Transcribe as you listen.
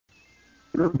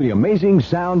The amazing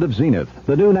sound of Zenith,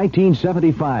 the new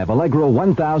 1975 Allegro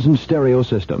 1000 stereo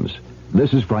systems.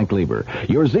 This is Frank Lieber.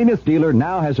 Your Zenith dealer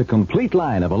now has a complete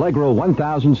line of Allegro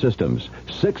 1000 systems.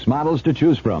 6 models to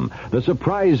choose from. The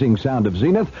surprising sound of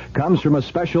Zenith comes from a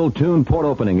special tuned port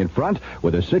opening in front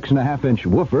with a 6.5-inch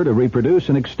woofer to reproduce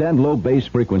and extend low bass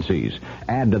frequencies.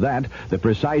 Add to that the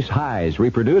precise highs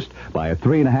reproduced by a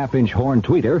 3.5-inch horn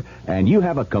tweeter, and you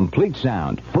have a complete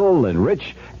sound, full and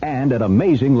rich, and at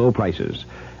amazing low prices.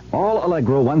 All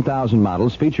Allegro 1000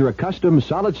 models feature a custom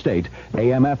solid-state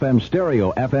AM/FM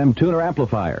stereo FM tuner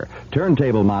amplifier.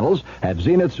 Turntable models have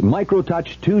Zenith's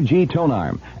MicroTouch 2G tone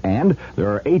arm, and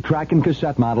there are 8-track and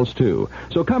cassette models, too.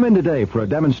 So come in today for a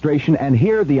demonstration and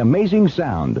hear the amazing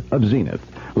sound of Zenith.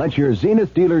 Let your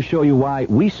Zenith dealer show you why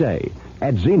we say,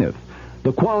 at Zenith,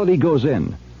 the quality goes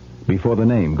in before the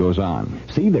name goes on.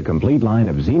 See the complete line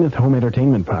of Zenith home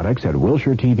entertainment products at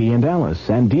Wilshire TV in Dallas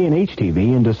and D&H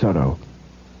TV in DeSoto.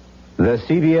 The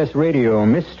CBS Radio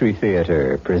Mystery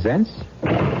Theater presents...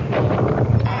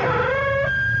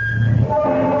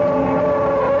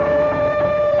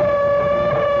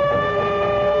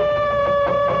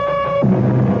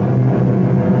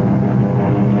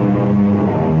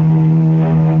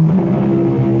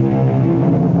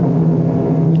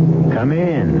 Come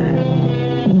in.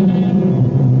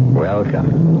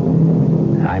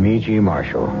 Welcome. I'm E.G.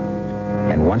 Marshall.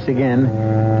 And once again,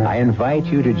 I invite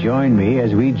you to join me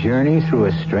as we journey through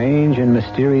a strange and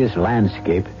mysterious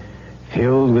landscape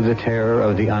filled with the terror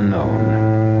of the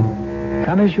unknown.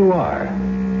 Come as you are.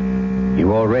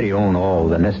 You already own all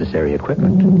the necessary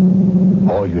equipment.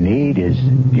 All you need is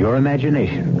your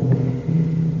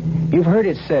imagination. You've heard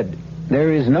it said,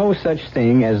 there is no such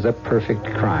thing as the perfect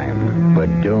crime,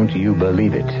 but don't you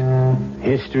believe it.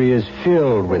 History is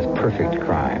filled with perfect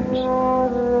crimes.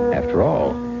 After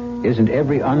all, isn't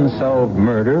every unsolved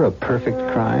murder a perfect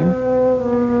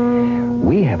crime?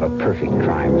 We have a perfect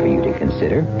crime for you to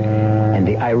consider. And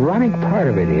the ironic part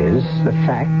of it is the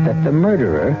fact that the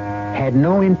murderer had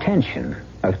no intention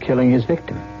of killing his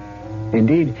victim.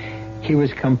 Indeed, he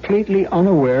was completely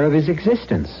unaware of his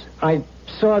existence. I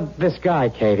saw this guy,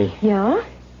 Katie. Yeah?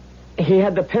 He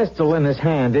had the pistol in his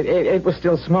hand. It was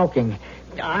still smoking.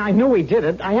 I knew he did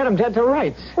it. I had him dead to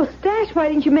rights. Well, Stash, why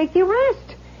didn't you make the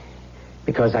arrest?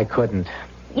 Because I couldn't.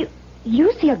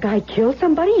 You see a guy kill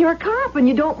somebody, you're a cop, and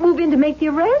you don't move in to make the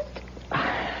arrest?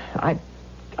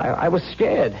 I was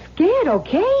scared. Scared,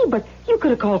 okay, but you could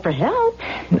have called for help.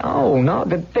 No,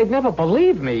 they'd never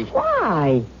believe me.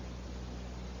 Why?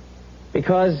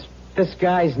 Because this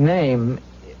guy's name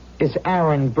is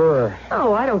Aaron Burr.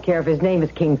 Oh, I don't care if his name is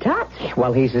King Tut.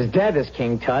 Well, he's as dead as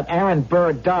King Tut. Aaron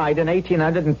Burr died in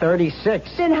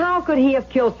 1836. Then how could he have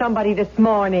killed somebody this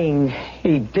morning?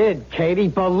 He did, Katie.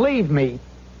 Believe me.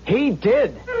 He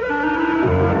did.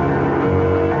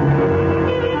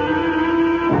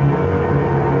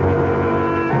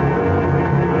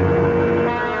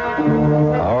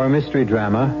 Our mystery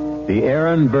drama, The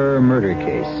Aaron Burr Murder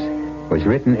Case, was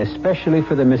written especially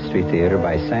for the Mystery Theater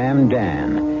by Sam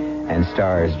Dan and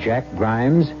stars Jack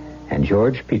Grimes and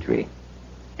George Petrie.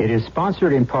 It is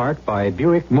sponsored in part by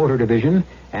Buick Motor Division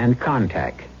and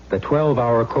Contact, the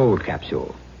 12-hour cold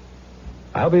capsule.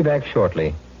 I'll be back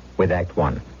shortly with Act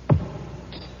One.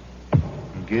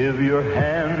 Give your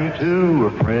hand to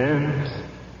a friend.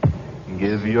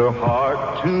 Give your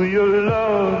heart to your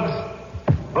loves.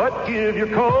 But give your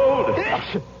cold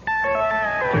to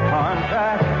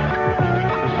Contact.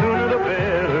 The sooner the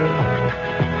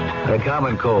better. The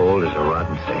common cold is a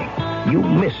rotten thing. You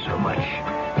miss so much.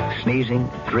 Sneezing,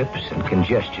 drips, and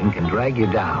congestion can drag you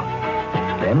down.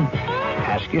 Then,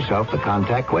 ask yourself the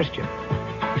Contact question.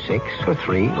 6 or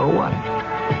 3 or 1?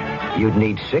 You'd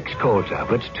need 6 cold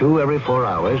tablets, 2 every 4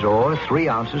 hours, or 3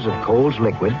 ounces of Cold's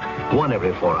liquid, 1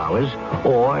 every 4 hours,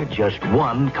 or just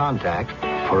 1 Contact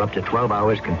for up to 12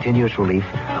 hours continuous relief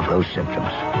of those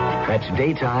symptoms. That's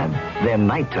daytime, then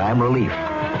nighttime relief.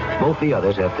 Both the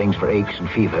others have things for aches and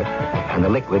fever, and the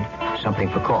liquid, something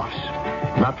for coughs.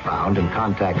 Not found in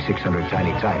Contact 600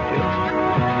 tiny time pills.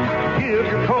 Give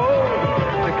your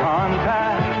cold to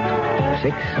Contact.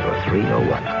 6 or 3 or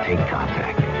 1. Take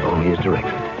Contact. Only as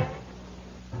directed.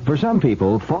 For some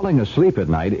people, falling asleep at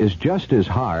night is just as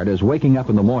hard as waking up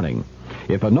in the morning.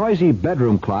 If a noisy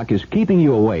bedroom clock is keeping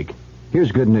you awake,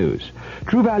 here's good news.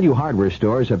 True Value hardware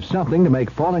stores have something to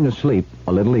make falling asleep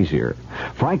a little easier.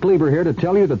 Frank Lieber here to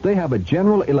tell you that they have a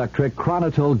General Electric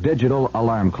Chronotel digital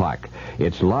alarm clock.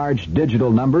 Its large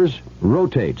digital numbers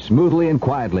rotate smoothly and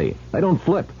quietly. They don't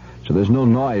flip, so there's no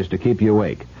noise to keep you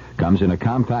awake. Comes in a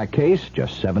compact case,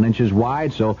 just 7 inches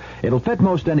wide, so it'll fit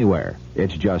most anywhere.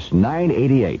 It's just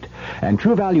 $9.88. And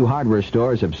True Value hardware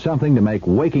stores have something to make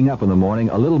waking up in the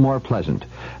morning a little more pleasant.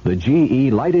 The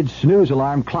GE lighted snooze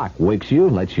alarm clock wakes you,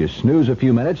 lets you snooze a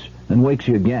few minutes, then wakes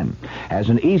you again. Has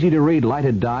an easy-to-read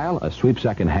lighted dial, a sweep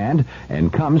second hand,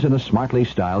 and comes in a smartly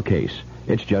styled case.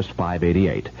 It's just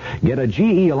 $5.88. Get a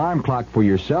GE alarm clock for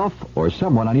yourself or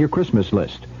someone on your Christmas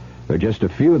list. They're just a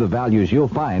few of the values you'll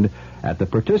find at the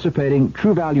participating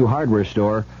True Value hardware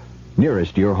store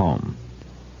nearest your home.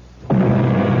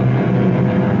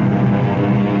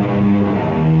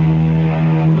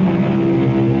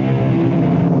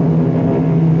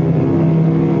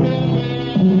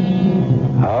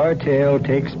 Our tale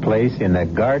takes place in the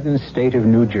Garden State of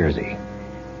New Jersey,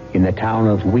 in the town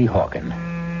of Weehawken.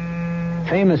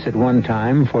 Famous at one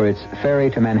time for its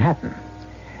ferry to Manhattan.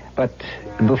 But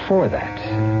before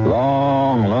that,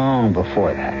 long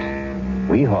before that,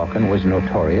 Weehawken was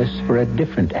notorious for a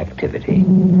different activity.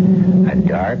 A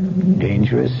dark,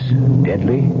 dangerous,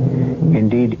 deadly,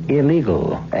 indeed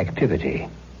illegal activity.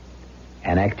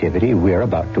 An activity we're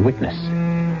about to witness.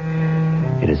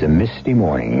 It is a misty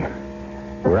morning.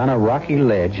 We're on a rocky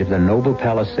ledge of the noble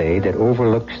palisade that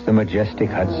overlooks the majestic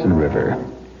Hudson River.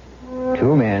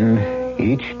 2 men,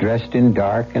 each dressed in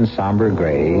dark and somber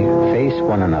gray, face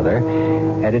one another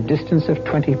at a distance of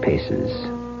 20 paces.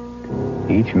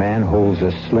 Each man holds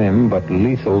a slim but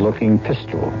lethal-looking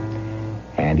pistol,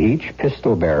 and each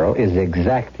pistol barrel is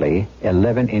exactly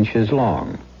 11 inches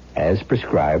long, as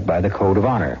prescribed by the Code of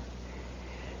Honor.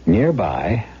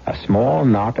 Nearby, a small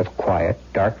knot of quiet,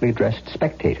 darkly dressed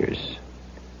spectators.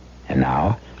 And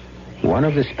now, one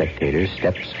of the spectators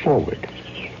steps forward.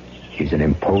 He's an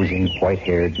imposing,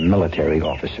 white-haired military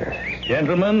officer.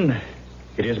 Gentlemen,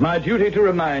 it is my duty to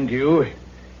remind you,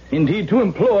 indeed to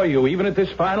implore you, even at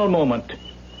this final moment,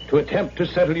 to attempt to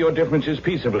settle your differences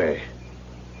peaceably.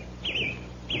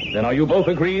 Then are you both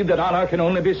agreed that honor can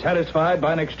only be satisfied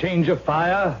by an exchange of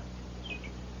fire?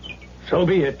 So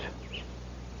be it.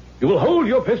 You will hold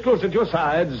your pistols at your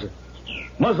sides,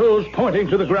 muzzles pointing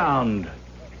to the ground.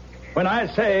 When I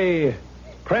say,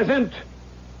 present,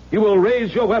 you will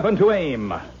raise your weapon to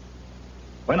aim.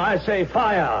 When I say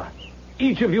fire,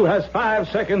 each of you has 5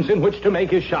 seconds in which to make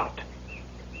his shot.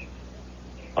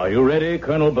 Are you ready,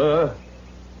 Colonel Burr?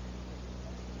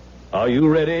 Are you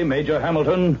ready, Major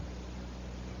Hamilton?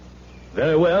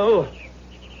 Very well.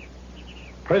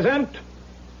 Present.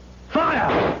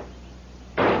 Fire!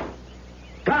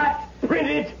 Cut! Print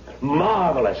it!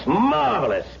 Marvelous,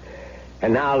 marvelous.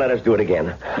 And now let us do it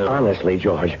again. Honestly,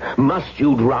 George, must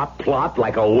you drop plop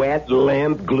like a wet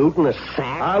lamp glued in a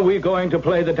sack? Are we going to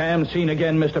play the damn scene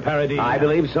again, Mr. Paradis? I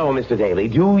believe so, Mr. Daly.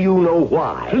 Do you know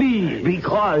why? Please.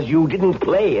 Because you didn't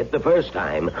play it the first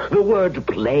time. The word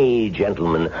play,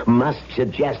 gentlemen, must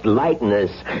suggest lightness,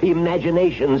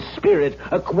 imagination, spirit,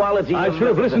 a quality I of... should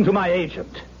have listened to my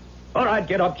agent. All right,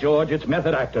 get up, George. It's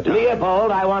method actor time.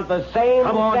 Leopold, I want the same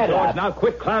Come on, setup. George. Now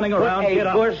quit clowning Put around. Get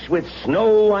a up. bush with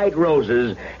snow-white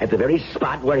roses at the very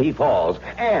spot where he falls.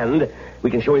 And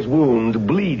we can show his wounds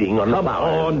bleeding on the Come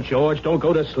flowers. on, George. Don't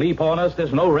go to sleep on us.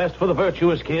 There's no rest for the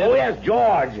virtuous kid. Oh, yes,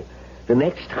 George. The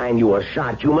next time you are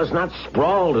shot, you must not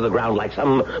sprawl to the ground like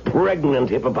some pregnant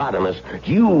hippopotamus.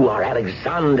 You are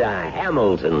Alexander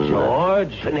Hamilton.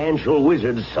 George? Financial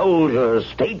wizard, soldier,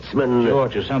 statesman.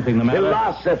 George, is something the matter?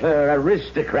 Philosopher,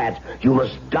 aristocrat. You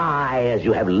must die as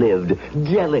you have lived,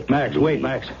 delicately. Max, wait,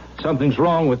 Max. Something's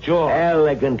wrong with George.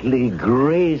 Elegantly,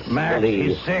 gracefully. Max,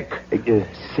 he's sick.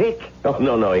 Sick? Oh,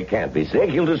 no, he can't be sick.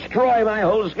 He'll destroy my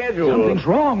whole schedule. Something's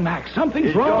wrong, Max.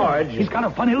 Something's wrong. George. He's got a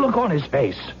funny look on his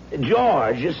face.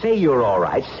 George, say you're all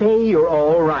right. Say you're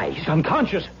all right. He's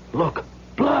unconscious. Look,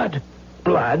 blood.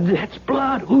 Blood? That's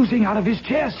blood oozing out of his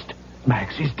chest.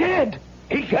 Max, he's dead.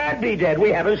 He can't be dead. We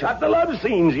haven't shot the love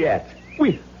scenes yet.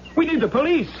 We need the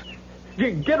police.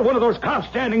 Get one of those cops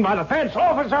standing by the fence,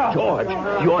 officer. George,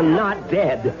 you're not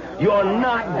dead. You're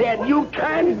not dead. You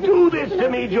can't do this to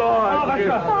me, George.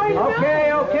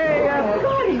 Okay.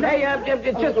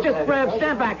 Just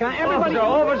stand back. Everybody.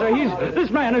 Officer, this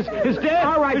man is dead.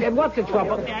 All right, then, what's the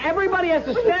trouble? Everybody has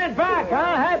to stand back,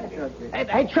 huh?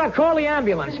 Hey, Chuck, call the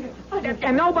ambulance.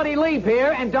 And nobody leave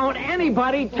here, and don't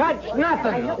anybody touch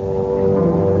nothing.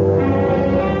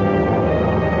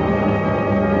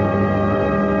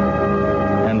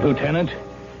 Lieutenant,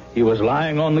 he was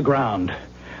lying on the ground.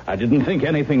 I didn't think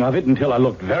anything of it until I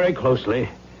looked very closely,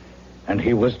 and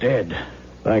he was dead.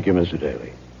 Thank you, Mr.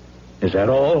 Daly. Is that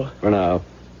all? For now.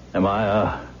 Am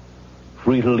I,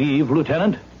 free to leave,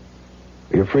 Lieutenant?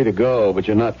 You're free to go, but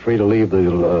you're not free to leave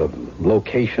the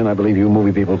location, I believe you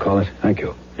movie people call it. Thank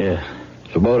you. Yes.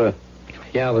 Sabota,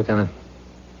 Yeah, Lieutenant.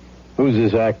 Who's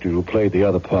this actor who played the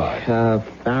other part?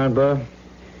 Aaron Burr.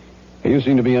 You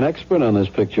seem to be an expert on this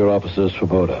picture, Officer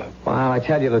Svoboda. Well, I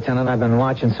tell you, Lieutenant, I've been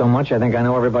watching so much, I think I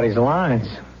know everybody's lines.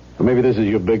 Well, maybe this is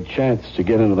your big chance to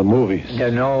get into the movies.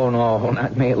 No,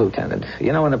 not me, Lieutenant.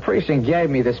 You know, when the precinct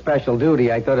gave me this special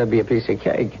duty, I thought it'd be a piece of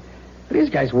cake. These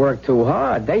guys work too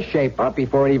hard. They shape up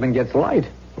before it even gets light.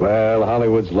 Well,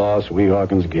 Hollywood's loss,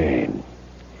 Weehawken's gain.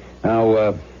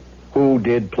 Now, who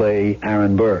did play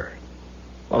Aaron Burr?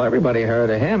 Well, everybody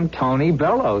heard of him, Tony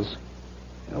Bellows.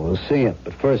 Yeah, we'll see him.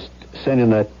 But first, send in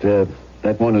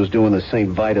that one who's doing the St.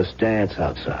 Vitus dance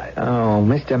outside. Oh,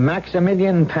 Mr.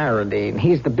 Maximilian Paradine.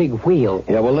 He's the big wheel.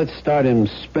 Yeah, well, let's start him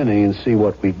spinning and see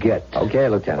what we get. Okay,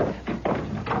 Lieutenant.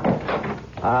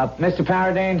 Mr.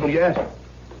 Paradine? Yes?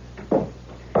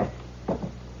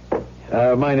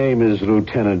 My name is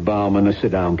Lieutenant Bauman.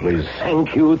 Sit down, please.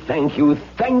 Thank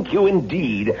you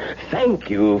indeed. Thank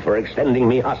you for extending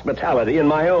me hospitality in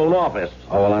my own office.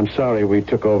 Oh, well, I'm sorry we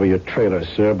took over your trailer,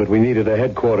 sir, but we needed a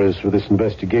headquarters for this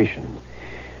investigation.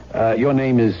 Your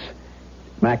name is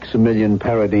Maximilian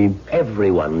Paradine?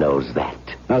 Everyone knows that.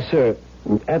 Now, sir,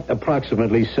 at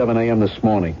approximately 7 a.m. this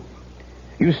morning,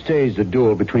 you staged a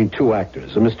duel between two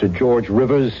actors, a Mr. George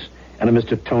Rivers and a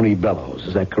Mr. Tony Bellows.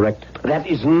 Is that correct? That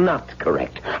is not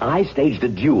correct. I staged a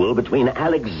duel between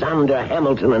Alexander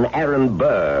Hamilton and Aaron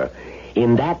Burr.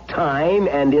 In that time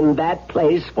and in that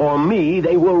place, for me,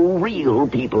 they were real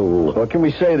people. Well, can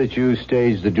we say that you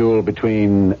staged the duel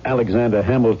between Alexander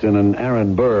Hamilton and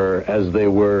Aaron Burr as they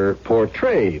were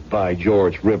portrayed by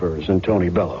George Rivers and Tony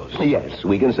Bellows? Yes,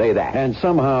 we can say that. And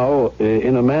somehow,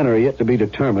 in a manner yet to be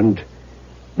determined,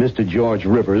 Mr. George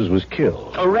Rivers was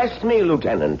killed. Arrest me,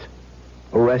 Lieutenant.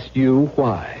 Arrest you?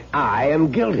 Why? I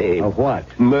am guilty. Of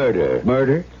what? Murder.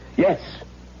 Murder? Yes.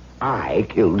 I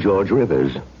killed George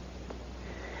Rivers.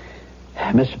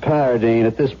 Mr. Paradine,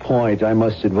 at this point, I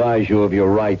must advise you of your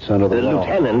rights under the law.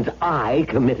 Lieutenant, I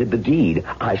committed the deed.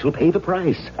 I shall pay the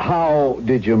price. How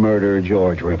did you murder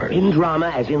George Rivers? In drama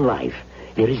as in life,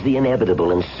 there is the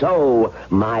inevitable, and so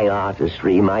my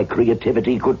artistry, my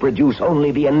creativity could produce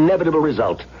only the inevitable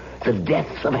result. The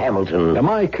death of Hamilton. Now,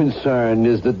 my concern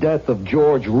is the death of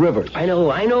George Rivers. I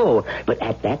know. But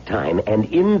at that time and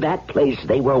in that place,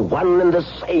 they were one and the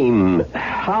same.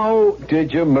 How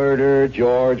did you murder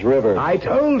George Rivers? I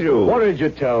told you. What did you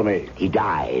tell me? He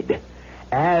died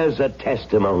as a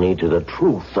testimony to the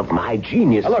truth of my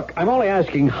genius. Now, look, I'm only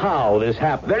asking how this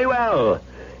happened. Very well.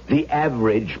 The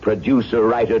average producer,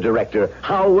 writer, director,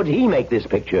 how would he make this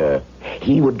picture?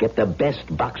 He would get the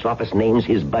best box office names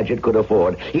his budget could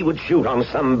afford. He would shoot on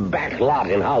some back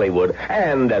lot in Hollywood.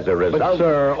 And as a result... But,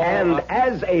 sir...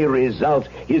 as a result,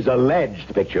 his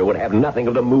alleged picture would have nothing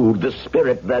of the mood, the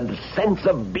spirit, the sense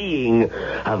of being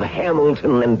of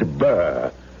Hamilton and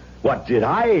Burr. What did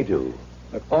I do?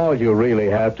 But all you really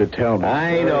have to tell me...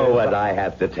 I know what I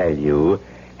have to tell you.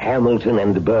 Hamilton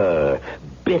and Burr...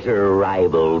 Bitter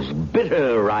rivals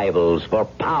for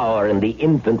power in the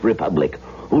infant republic.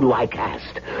 Who do I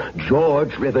cast?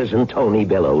 George Rivers and Tony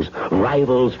Bellows,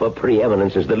 rivals for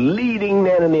preeminence as the leading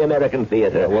men in the American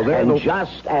theater.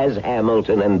 Just as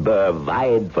Hamilton and Burr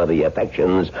vied for the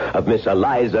affections of Miss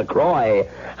Eliza Croy,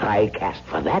 I cast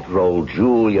for that role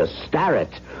Julia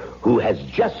Starrett, who has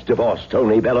just divorced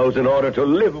Tony Bellows in order to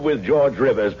live with George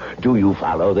Rivers. Do you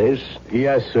follow this?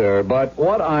 Yes, sir, but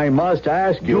what I must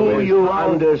ask you is... Do you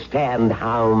understand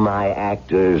how my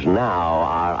actors now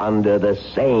are under the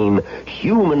same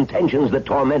human tensions that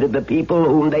tormented the people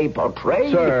whom they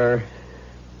portrayed? Sir,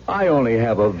 I only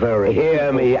have a very...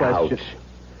 Hear me out.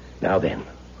 Now then,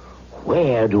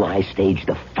 where do I stage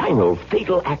the final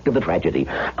fatal act of the tragedy?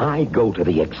 I go to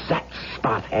the exact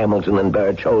spot Hamilton and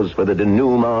Burr chose for the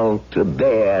denouement to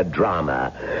their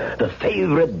drama. The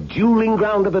favorite dueling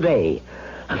ground of the day.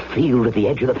 A field at the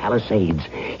edge of the Palisades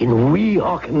in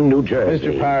Weehawken, New Jersey.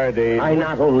 Mr. Paradine. I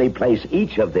not only place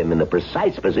each of them in the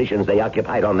precise positions they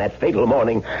occupied on that fatal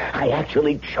morning, I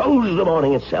actually chose the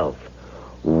morning itself.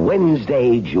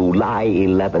 Wednesday, July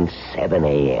 11th, 7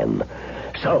 a.m.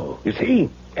 So, you see...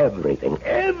 Everything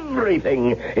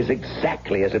is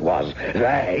exactly as it was. The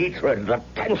hatred, the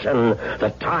tension,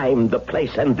 the time, the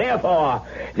place, and therefore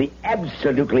the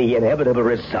absolutely inevitable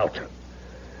result.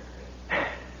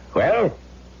 Well?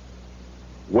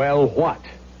 Well, what?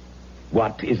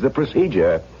 What is the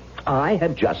procedure? I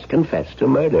have just confessed to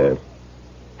murder.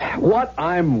 What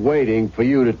I'm waiting for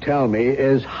you to tell me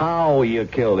is how you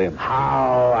killed him.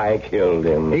 How I killed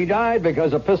him. He died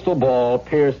because a pistol ball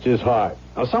pierced his heart.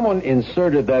 Now, someone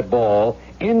inserted that ball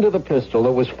into the pistol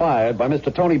that was fired by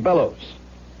Mr. Tony Bellows.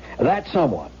 That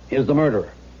someone is the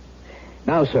murderer.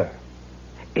 Now, sir,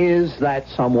 Is that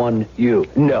someone you?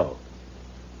 No.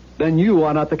 Then you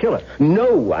are not the killer.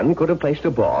 No one could have placed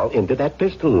a ball into that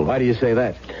pistol. Why do you say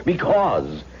that?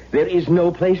 Because there is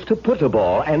no place to put a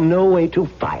ball and no way to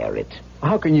fire it.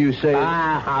 How can you say...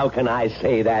 How can I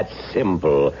say that?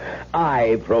 Simple.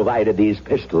 I provided these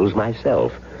pistols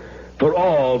myself. For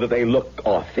all that they look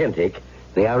authentic,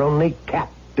 they are only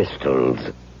cap pistols.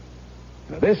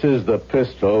 This is the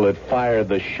pistol that fired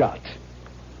the shot.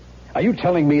 Are you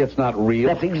telling me it's not real?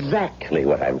 That's exactly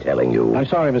what I'm telling you. I'm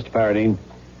sorry, Mr. Paradine.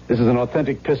 This is an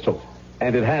authentic pistol,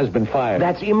 and it has been fired.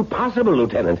 That's impossible,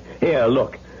 Lieutenant. Here,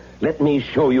 look. Let me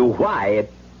show you why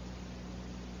it...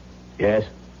 Yes?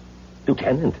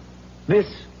 Lieutenant, this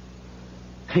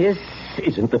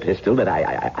isn't the pistol that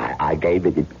I gave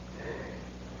it.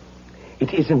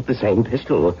 It isn't the same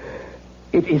pistol.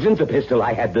 It isn't the pistol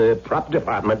I had the prop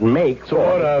department make.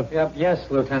 Sort of. Yep, yes,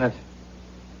 Lieutenant.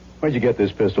 Where'd you get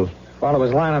this pistol? Well, it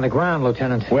was lying on the ground,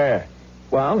 Lieutenant. Where?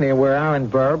 Well, near where Aaron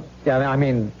Burr,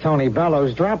 Tony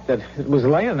Bellows dropped it. It was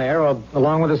laying there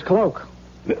along with his cloak.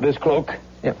 This cloak?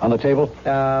 Yep. On the table?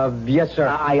 Yes, sir.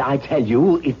 I tell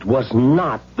you, it was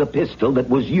not the pistol that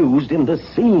was used in the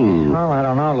scene. Well, I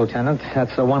don't know, Lieutenant.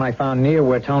 That's the one I found near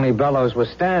where Tony Bellows was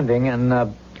standing, and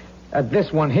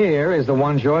this one here is the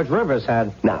one George Rivers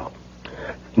had. Now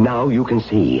you can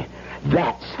see.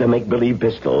 That's the make-believe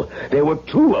pistol. There were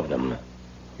two of them.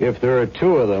 If there are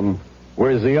two of them,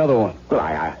 where's the other one? Well,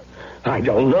 I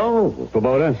don't know.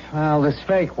 Kubota? Well, this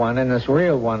fake one and this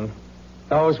real one,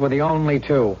 those were the only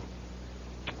two.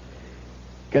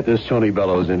 Get this Tony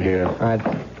Bellows in here. All right.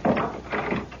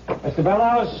 Mr.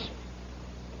 Bellows?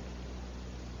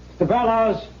 Mr.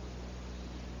 Bellows?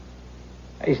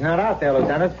 He's not out there,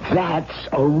 Lieutenant. That's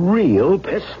a real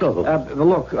pistol.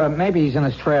 Look, maybe he's in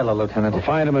his trailer, Lieutenant. Well,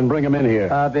 find him and bring him in here.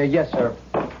 Yes, sir.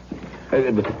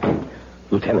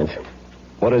 Lieutenant.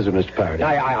 What is it, Mr. Paradine?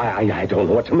 I don't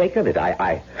know what to make of it.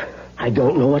 I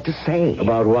don't know what to say.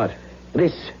 About what?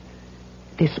 This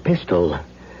pistol.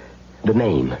 The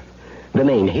name.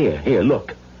 Here,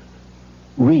 look.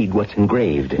 Read what's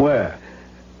engraved. Where?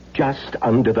 Just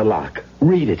under the lock.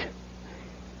 Read it.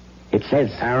 It says...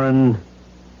 Aaron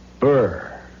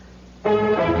Burr.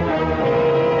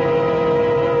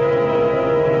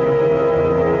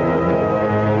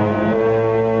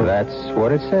 That's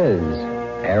what it says.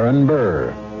 Aaron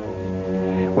Burr.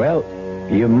 Well,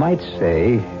 you might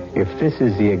say, if this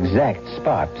is the exact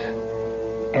spot,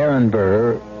 Aaron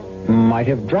Burr might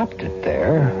have dropped it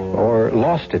there or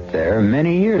lost it there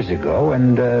many years ago,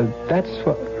 and that's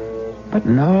what... But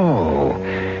no,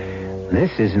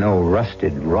 this is no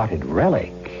rusted, rotted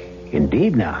relic.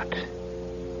 Indeed not.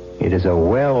 It is a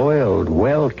well-oiled,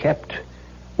 well-kept,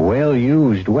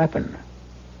 well-used weapon,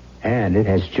 and it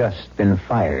has just been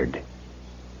fired.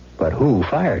 But who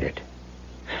fired it?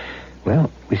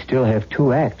 Well, we still have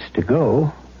 2 acts to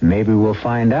go. Maybe we'll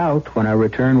find out when I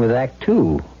return with Act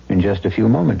 2 in just a few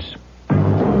moments.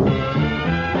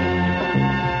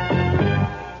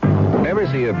 Ever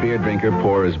see a beer drinker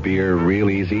pour his beer real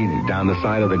easy down the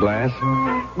side of the glass?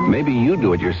 Maybe you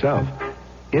do it yourself.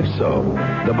 If so,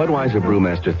 the Budweiser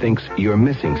Brewmaster thinks you're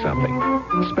missing something,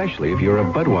 especially if you're a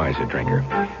Budweiser drinker.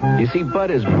 You see,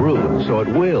 Bud is brewed so it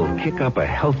will kick up a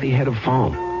healthy head of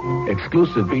foam.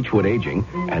 Exclusive beechwood aging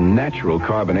and natural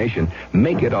carbonation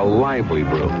make it a lively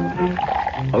brew.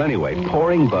 Well, anyway,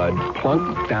 pouring Bud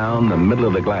plunk down the middle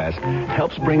of the glass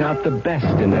helps bring out the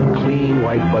best in that clean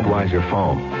white Budweiser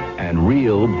foam and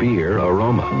real beer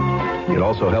aroma. It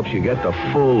also helps you get the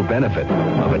full benefit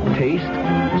of a taste,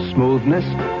 smoothness,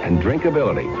 and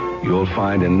drinkability you'll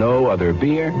find in no other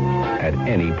beer at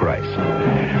any price.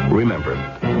 Remember,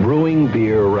 brewing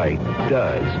beer right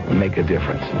does make a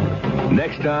difference.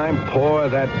 Next time, pour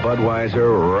that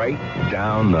Budweiser right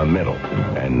down the middle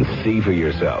and see for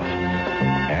yourself.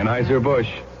 Anheuser-Busch,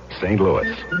 St.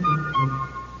 Louis.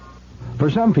 For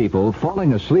some people,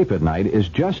 falling asleep at night is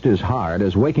just as hard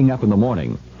as waking up in the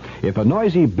morning. If a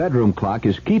noisy bedroom clock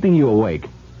is keeping you awake,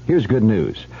 here's good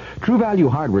news. True Value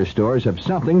hardware stores have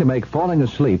something to make falling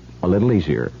asleep a little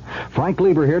easier. Frank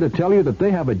Lieber here to tell you that they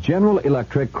have a General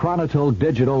Electric Chronotel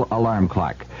digital alarm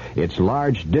clock. Its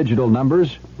large digital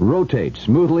numbers rotate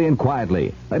smoothly and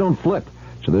quietly. They don't flip,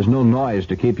 so there's no noise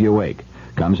to keep you awake.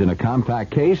 Comes in a compact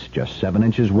case, just 7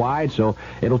 inches wide, so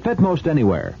it'll fit most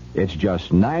anywhere. It's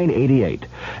just $9.88.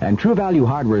 And True Value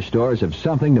hardware stores have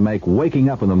something to make waking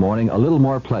up in the morning a little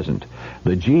more pleasant.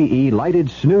 The GE lighted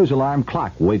snooze alarm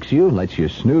clock wakes you, lets you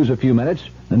snooze a few minutes,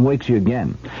 then wakes you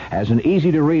again. Has an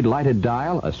easy-to-read lighted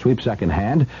dial, a sweep second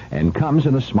hand, and comes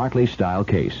in a smartly styled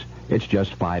case. It's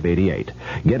just $5.88.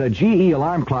 Get a GE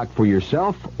alarm clock for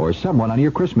yourself or someone on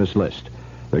your Christmas list.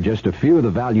 They're just a few of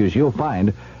the values you'll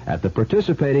find at the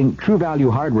participating True Value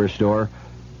hardware store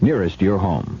nearest your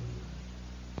home.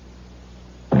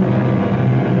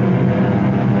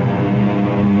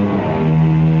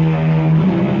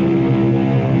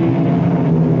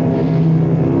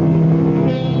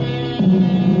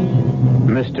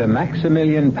 Mr.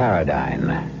 Maximilian Paradine,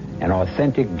 an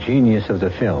authentic genius of the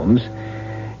films,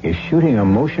 is shooting a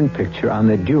motion picture on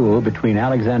the duel between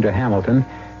Alexander Hamilton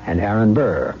and Aaron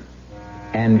Burr.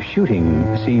 And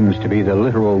shooting seems to be the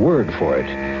literal word for it,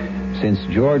 since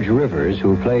George Rivers,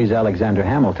 who plays Alexander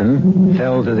Hamilton,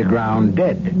 fell to the ground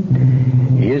dead.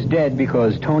 He is dead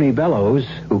because Tony Bellows,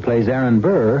 who plays Aaron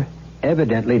Burr,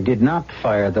 evidently did not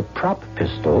fire the prop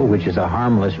pistol, which is a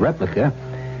harmless replica,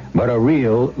 but a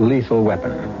real lethal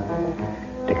weapon.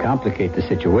 To complicate the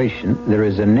situation, there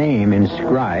is a name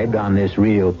inscribed on this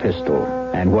real pistol.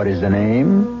 And what is the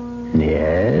name?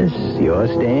 Yes, you're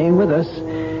staying with us.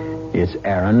 It's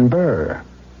Aaron Burr.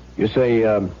 You say,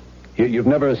 you've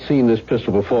never seen this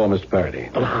pistol before, Mr.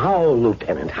 Paradine? But how,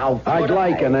 Lieutenant? How? I'd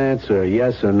like an answer,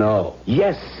 yes or no.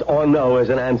 Yes or no is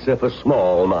an answer for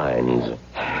small minds.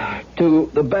 To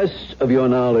the best of your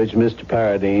knowledge, Mr.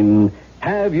 Paradine,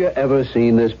 have you ever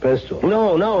seen this pistol?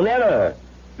 No, never.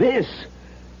 This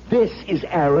is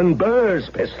Aaron Burr's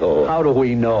pistol. How do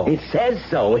we know? It says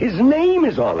so. His name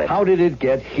is on it. How did it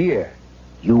get here?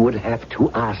 You would have to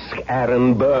ask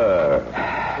Aaron Burr.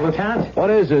 Lieutenant?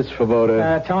 What is this,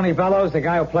 Svoboda? Tony Bellows, the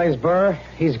guy who plays Burr,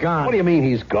 he's gone. What do you mean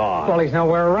he's gone? Well, he's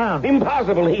nowhere around.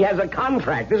 Impossible. He has a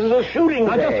contract. This is a shooting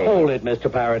Now, day. just hold it,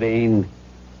 Mr. Paradine.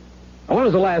 When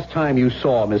was the last time you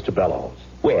saw Mr. Bellows?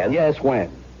 When? Yes,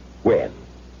 when? When?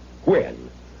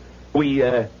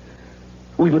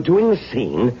 We were doing the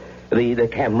scene. The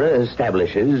camera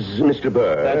establishes Mr.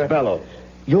 Burr. That's Bellows.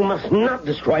 You must not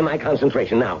destroy my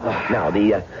concentration. Now,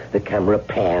 the camera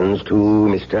pans to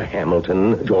Mr.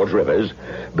 Hamilton, George Rivers,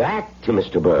 back to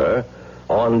Mr. Burr,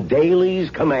 on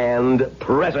Daly's command,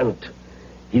 present.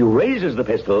 He raises the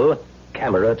pistol,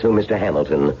 camera to Mr.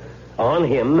 Hamilton. On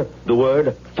him, the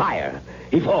word fire.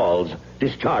 He falls,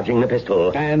 discharging the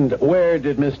pistol. And where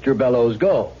did Mr. Bellows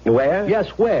go? Where? Yes,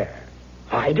 where?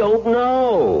 I don't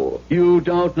know. You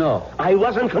don't know? I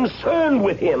wasn't concerned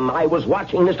with him. I was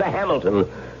watching Mr. Hamilton.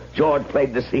 George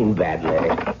played the scene badly.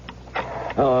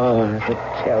 Oh, that's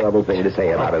a terrible thing to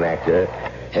say about an actor.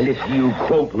 And if you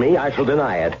quote me, I shall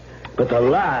deny it. But the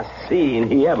last scene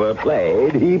he ever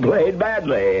played, he played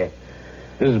badly.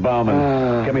 This is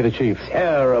Bauman. Give me the chief.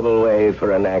 Terrible way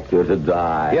for an actor to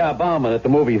die. Yeah, Bauman at the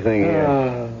movie thing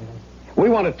here. We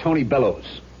wanted Tony Bellows.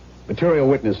 Material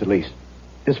witness, at least.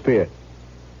 Disappeared.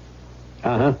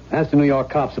 Uh-huh. Ask the New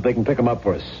York cops if they can pick him up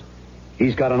for us.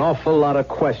 He's got an awful lot of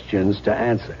questions to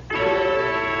answer.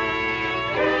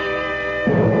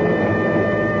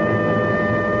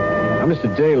 Now,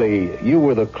 Mr. Daly, you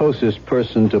were the closest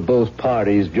person to both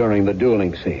parties during the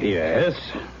dueling scene. Yes.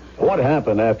 What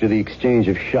happened after the exchange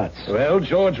of shots? Well,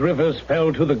 George Rivers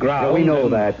fell to the ground. Now, we know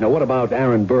that. Now, what about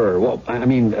Aaron Burr? Well,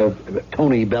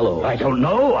 Tony Bellows. I don't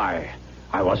know. I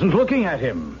wasn't looking at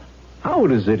him. How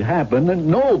does it happen that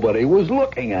nobody was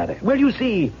looking at him? Well, you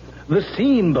see, the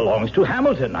scene belongs to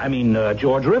Hamilton.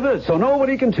 George Rivers. So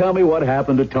nobody can tell me what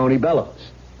happened to Tony Bellows.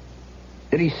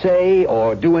 Did he say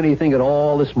or do anything at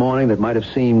all this morning that might have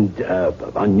seemed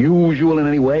unusual in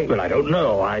any way? Well, I don't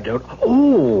know.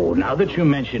 Oh, now that you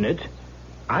mention it,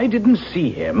 I didn't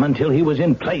see him until he was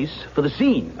in place for the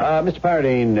scene. Mr.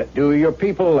 Paradine, do your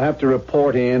people have to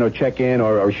report in or check in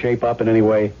or shape up in any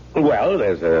way? Well,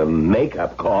 there's a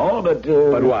makeup call, but...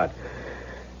 But what?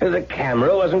 The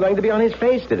camera wasn't going to be on his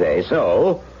face today,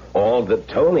 so all that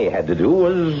Tony had to do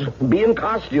was be in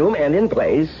costume and in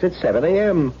place at 7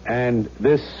 a.m. And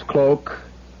this cloak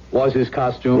was his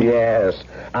costume? Yes.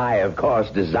 I, of course,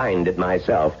 designed it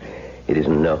myself. It is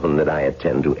known that I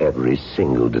attend to every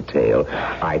single detail.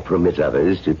 I permit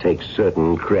others to take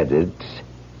certain credits.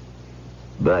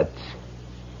 But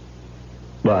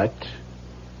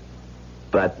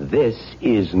this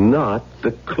is not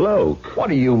the cloak. What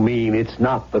do you mean it's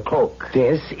not the cloak?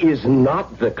 This is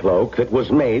not the cloak that was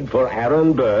made for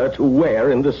Aaron Burr to wear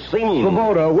in the scene.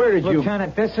 Svoboda, where did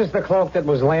Lieutenant, this is the cloak that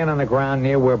was laying on the ground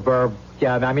near where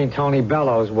Tony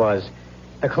Bellows was.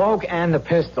 The cloak and the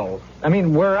pistol.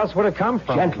 Where else would it come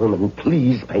from? Gentlemen,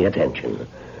 please pay attention.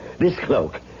 This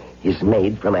cloak is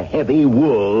made from a heavy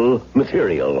wool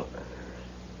material.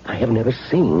 I have never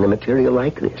seen a material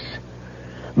like this.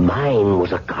 Mine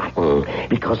was a cotton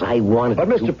because I wanted But,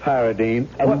 Mr. Paradine...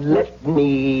 let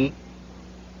me...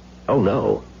 Oh,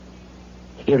 no.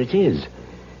 Here it is.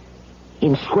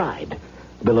 Inscribed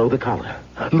below the collar.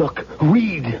 Look,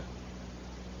 read.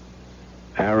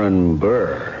 Aaron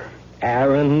Burr.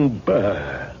 Aaron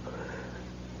Burr.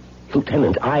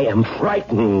 Lieutenant, I am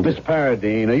frightened. Miss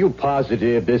Paradine, are you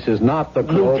positive this is not the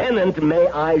cloak? Lieutenant, may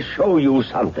I show you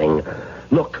something?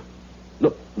 Look,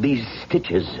 these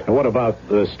stitches. And what about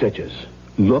the stitches?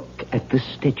 Look at the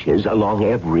stitches along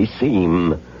every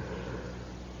seam.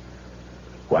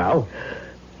 Well,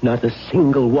 not a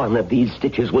single one of these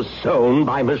stitches was sewn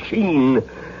by machine.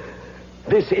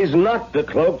 This is not the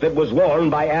cloak that was worn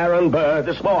by Aaron Burr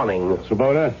this morning.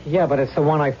 Swoboda? Yeah, but it's the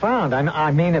one I found.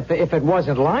 I mean, if it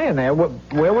wasn't lying there,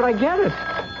 where would I get it?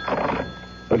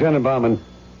 Lieutenant Bauman.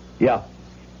 Yeah.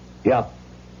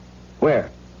 Where?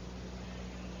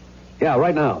 Yeah,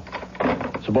 right now.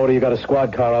 Swoboda, you got a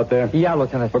squad car out there? Yeah,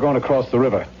 Lieutenant. We're going across the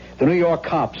river. The New York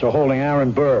cops are holding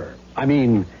Aaron Burr. I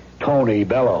mean, Tony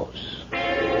Bellows.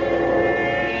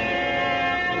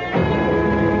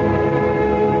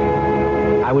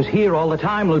 I was here all the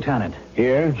time, Lieutenant.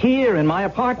 Here? Here in my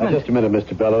apartment. Now, just a minute,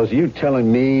 Mr. Bellows. Are you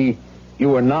telling me you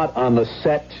were not on the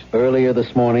set earlier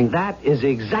this morning? That is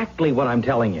exactly what I'm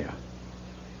telling you.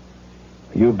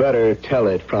 You better tell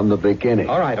it from the beginning.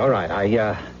 All right.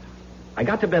 I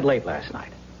got to bed late last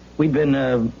night. We'd been,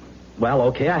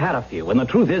 okay, I had a few. And the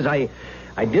truth is, I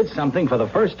did something for the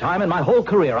first time in my whole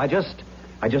career. I just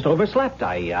overslept.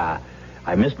 I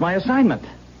missed my assignment.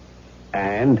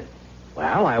 And?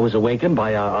 Well, I was awakened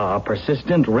by a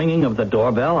persistent ringing of the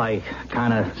doorbell. I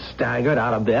kind of staggered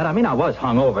out of bed. I mean, I was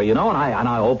hungover, you know, and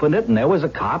I opened it, and there was a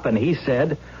cop, and he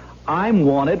said, "I'm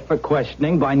wanted for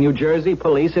questioning by New Jersey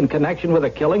police in connection with the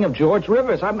killing of George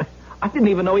Rivers." I didn't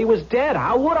even know he was dead.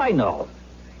 How would I know?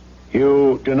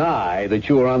 You deny that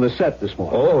you were on the set this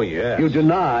morning? Oh, yes. You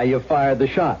deny you fired the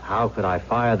shot? How could I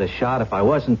fire the shot if I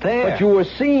wasn't there? But you were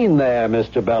seen there,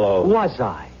 Mr. Bellows. Was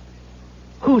I?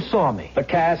 Who saw me? The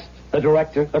cast, the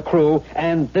director, the crew,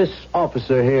 and this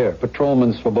officer here,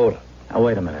 Patrolman Swoboda. Now,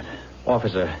 wait a minute.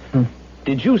 Officer,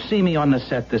 did you see me on the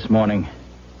set this morning?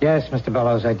 Yes, Mr.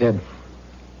 Bellows, I did.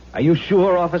 Are you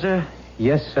sure, officer?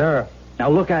 Yes, sir. Now,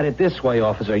 look at it this way,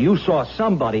 officer. You saw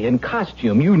somebody in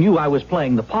costume. You knew I was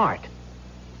playing the part.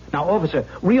 Now, officer,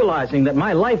 realizing that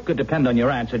my life could depend on your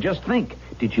answer, just think.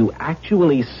 Did you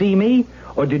actually see me,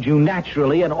 or did you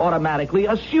naturally and automatically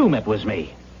assume it was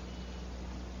me?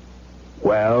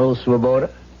 Well,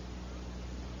 Swoboda?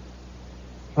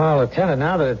 Well, Lieutenant,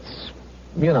 now that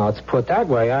it's put that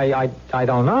way, I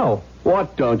don't know.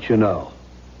 What don't you know?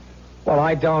 Well,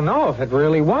 I don't know if it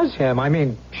really was him. I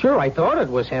mean, sure, I thought it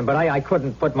was him, but I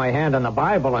couldn't put my hand on the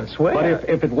Bible and swear. But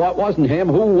if it wasn't him,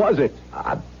 who was it?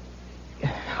 I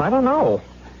don't know.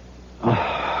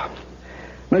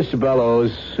 Mr.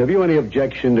 Bellows, have you any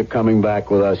objection to coming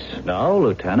back with us? No,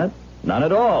 Lieutenant. None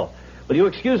at all. Will you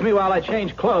excuse me while I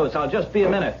change clothes? I'll just be a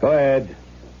minute. Go ahead.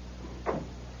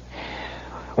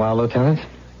 Well, Lieutenant?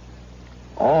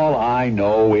 All I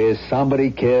know is somebody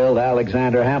killed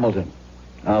Alexander Hamilton.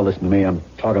 Now, listen to me. I'm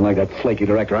talking like that flaky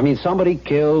director. I mean, somebody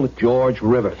killed George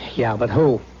Rivers. Yeah, but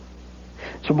who?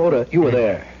 Swoboda, you were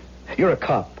there. You're a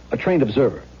cop, a trained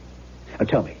observer. Now,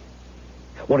 tell me,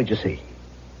 what did you see?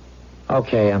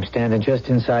 Okay, I'm standing just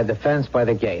inside the fence by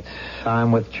the gate.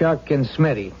 I'm with Chuck and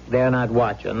Smitty. They're not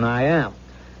watching. I am.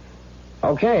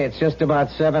 Okay, it's just about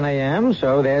 7 a.m.,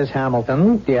 so there's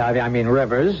Hamilton,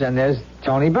 Rivers, and there's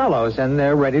Tony Bellows, and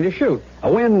they're ready to shoot.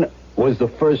 When was the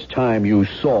first time you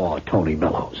saw Tony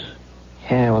Bellows?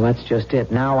 Yeah, well, that's just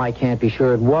it. Now I can't be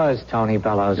sure it was Tony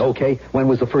Bellows. Okay, when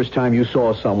was the first time you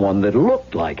saw someone that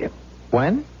looked like him?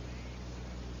 When?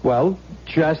 Well,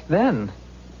 just then.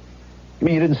 You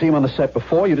mean you didn't see him on the set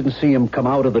before? You didn't see him come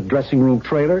out of the dressing room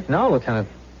trailer? No, Lieutenant.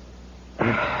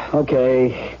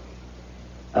 Okay.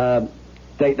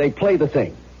 They play the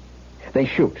thing. They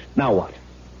shoot. Now what?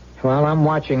 Well, I'm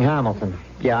watching Hamilton.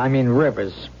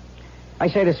 Rivers. I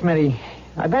say to Smitty,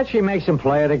 I bet she makes him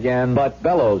play it again. But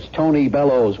Bellows, Tony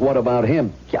Bellows, what about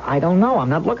him? Yeah, I don't know. I'm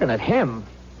not looking at him.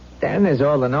 Then there's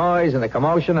all the noise and the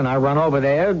commotion, and I run over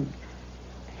there.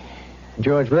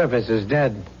 George Rivers is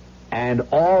dead. And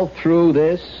all through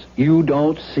this, you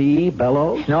don't see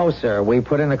Bellows? No, sir. We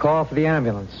put in a call for the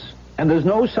ambulance. And there's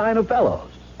no sign of Bellows?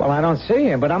 Well, I don't see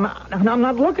him, but I'm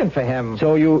not looking for him.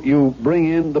 So you bring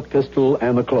in the pistol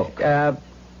and the cloak? The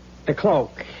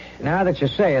cloak. Now that you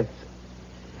say it,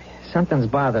 something's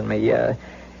bothering me.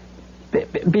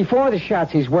 Before the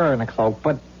shots, he's wearing a cloak,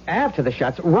 but after the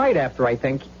shots, right after, I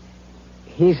think,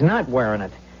 he's not wearing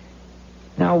it.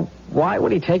 Now, why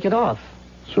would he take it off?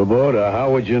 Swoboda,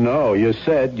 how would you know? You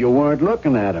said you weren't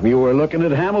looking at him. You were looking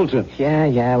at Hamilton.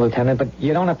 Yeah, Lieutenant, but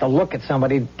you don't have to look at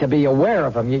somebody to be aware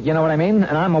of him. You know what I mean?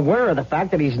 And I'm aware of the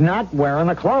fact that he's not wearing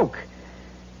a cloak.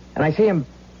 And I see him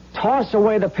toss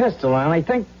away the pistol, and I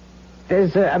think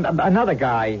there's another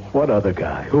guy. What other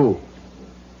guy? Who?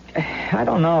 I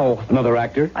don't know. Another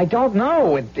actor? I don't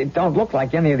know. It don't look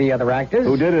like any of the other actors.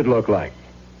 Who did it look like?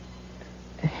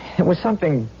 It was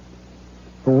something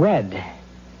red.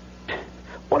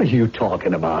 What are you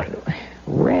talking about?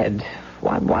 Red?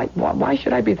 Why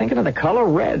should I be thinking of the color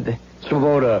red?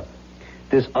 Svoboda,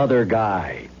 this other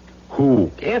guy.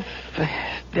 Who? If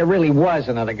there really was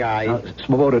another guy.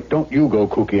 Svoboda, don't you go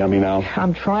kooky on me now.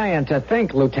 I'm trying to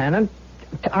think, Lieutenant.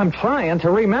 I'm trying to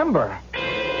remember.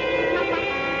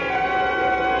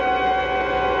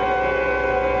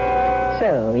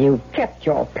 So, you kept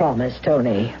your promise,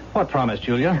 Tony. What promise,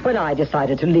 Julia? When I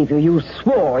decided to leave you, you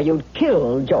swore you'd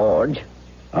kill George.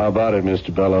 How about it,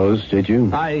 Mr. Bellows? Did you?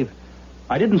 I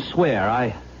didn't swear.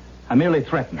 I merely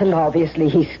threatened. And obviously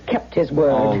he's kept his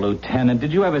word. Oh, Lieutenant,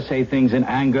 did you ever say things in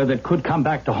anger that could come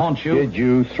back to haunt you? Did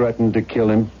you threaten to kill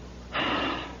him?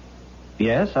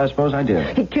 Yes, I suppose I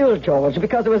did. He killed George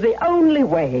because it was the only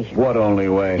way. What only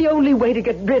way? The only way to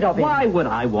get rid of him. Why would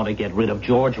I want to get rid of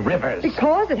George Rivers?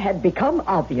 Because it had become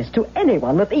obvious to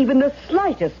anyone with even the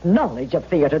slightest knowledge of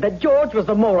theater that George was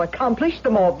the more accomplished, the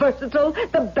more versatile,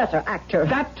 the better actor.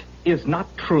 That is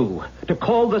not true. To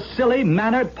call the silly,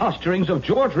 mannered posturings of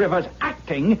George Rivers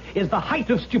acting is the height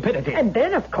of stupidity. And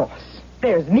then, of course,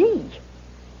 there's me.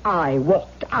 I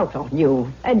walked out on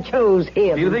you and chose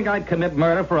him. Do you think I'd commit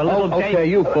murder for a little date? Okay,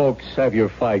 you folks have your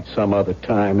fight some other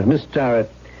time. Miss Starrett,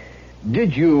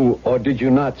 did you or did you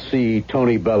not see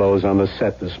Tony Bellows on the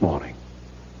set this morning?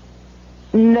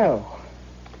 No.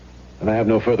 And I have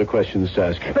no further questions to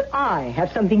ask you. But I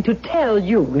have something to tell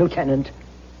you, Lieutenant.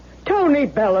 Tony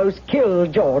Bellows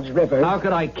killed George Rivers. How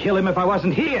could I kill him if I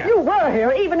wasn't here? You were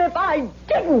here even if I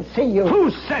didn't see you.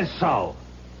 Who says so?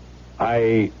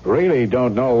 I really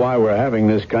don't know why we're having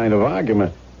this kind of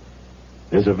argument.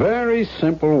 There's a very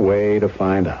simple way to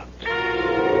find out.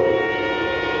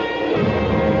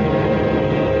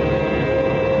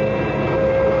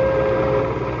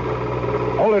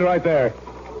 Hold it right there.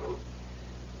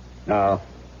 No,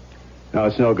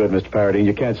 it's no good, Mr. Paradine.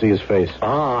 You can't see his face.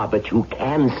 Ah, but you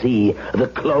can see the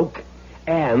cloak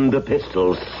and the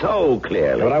pistols so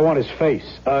clearly. But I want his face.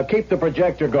 Keep the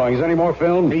projector going. Is there any more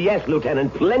film? Yes,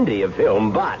 Lieutenant, plenty of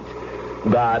film, but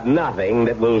nothing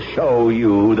that will show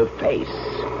you the face.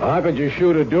 How could you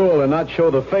shoot a duel and not show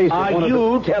the face of Are one you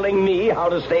of the... telling me how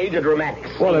to stage a dramatic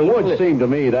scene? Well, it would seem to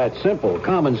me that simple.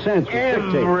 Common sense would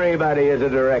dictate. Everybody is a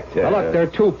director. Now, look, there are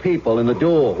two people in the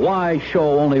duel. Why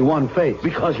show only one face?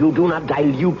 Because you do not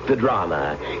dilute the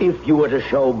drama. If you were to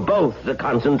show both, the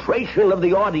concentration of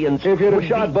the audience... If you'd have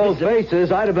shot both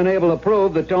faces, I'd have been able to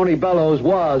prove that Tony Bellows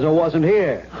was or wasn't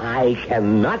here. I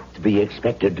cannot be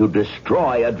expected to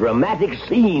destroy a dramatic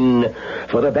scene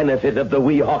for the benefit of the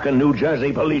Weehawken, New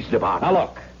Jersey Police Department. Now,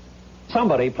 look.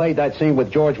 Somebody played that scene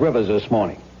with George Rivers this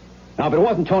morning. Now, if it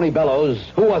wasn't Tony Bellows,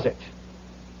 who was it?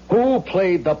 Who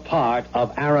played the part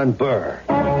of Aaron Burr?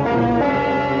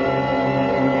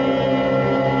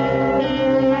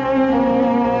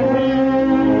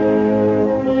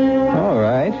 All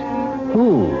right.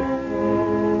 Who?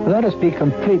 Let us be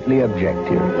completely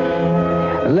objective.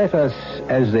 Let us,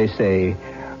 as they say,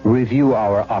 review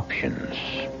our options.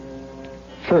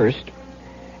 First,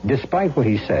 despite what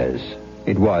he says,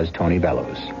 it was Tony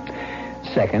Bellows.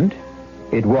 Second,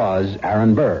 it was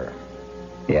Aaron Burr.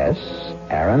 Yes,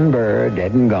 Aaron Burr,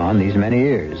 dead and gone these many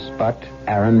years, but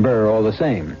Aaron Burr all the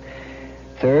same.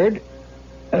 Third,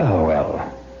 oh,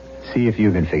 well, see if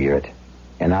you can figure it.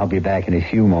 And I'll be back in a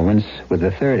few moments with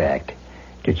the third act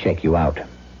to check you out.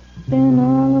 Been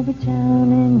all over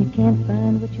town and you can't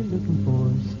find what you're looking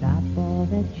for. Stop all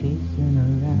that chasing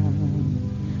around.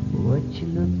 What you're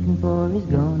looking for is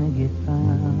gonna get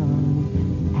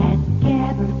found. At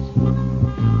Gabberts,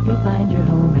 you'll find your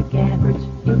home at Gabberts.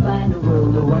 You'll find a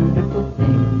world of wonderful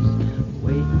things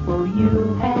waiting for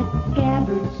you at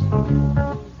Gabberts.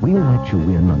 We'll let you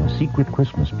in on a secret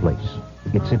Christmas place.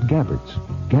 It's at Gabberts.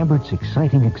 Gabberts'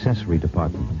 exciting accessory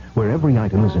department, where every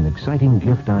item is an exciting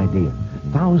gift idea.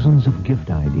 Thousands of gift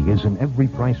ideas in every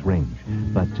price range.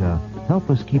 But help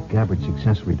us keep Gabberts'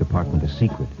 accessory department a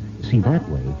secret. See, that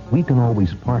way, we can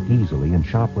always park easily and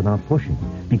shop without pushing.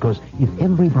 Because if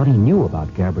everybody knew about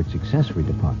Gabberts' accessory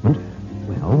department,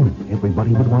 well,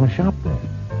 everybody would want to shop there.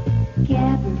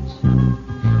 Gabberts.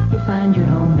 You'll find your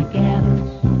home at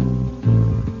Gabberts.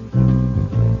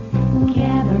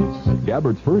 Gabberts.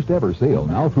 Gabberts' first ever sale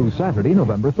now through Saturday,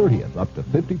 November 30th. Up to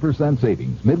 50%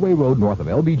 savings. Midway Road north of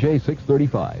LBJ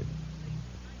 635.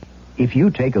 If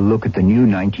you take a look at the new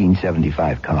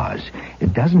 1975 cars,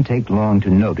 It doesn't take long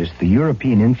to notice the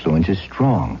European influence is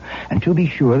strong. And to be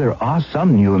sure, there are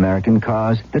some new American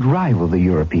cars that rival the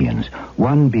Europeans,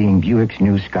 one being Buick's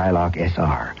new Skylark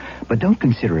SR. But don't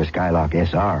consider a Skylark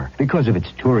SR because of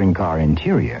its touring car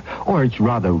interior or its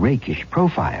rather rakish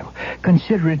profile.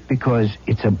 Consider it because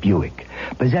it's a Buick,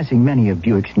 possessing many of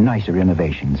Buick's nicer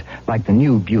innovations, like the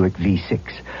new Buick V6,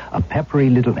 a peppery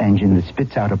little engine that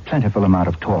spits out a plentiful amount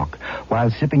of torque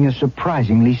while sipping a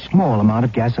surprisingly small amount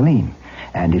of gasoline.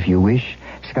 And if you wish,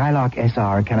 Skylark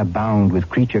SR can abound with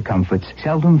creature comforts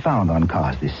seldom found on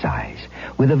cars this size,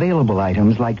 with available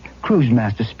items like Cruise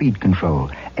Master speed control,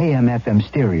 AM/FM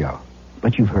stereo.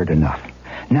 But you've heard enough.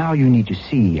 Now you need to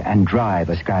see and drive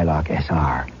a Skylark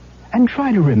SR. And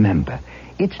try to remember,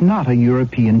 it's not a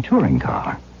European touring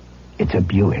car. It's a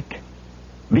Buick.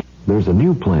 There's a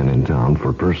new plan in town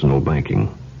for personal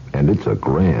banking, and it's a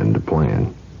grand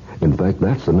plan. In fact,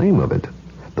 that's the name of it.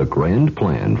 The Grand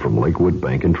Plan from Lakewood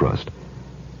Bank and Trust.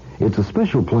 It's a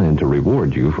special plan to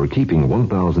reward you for keeping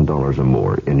 $1,000 or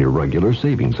more in your regular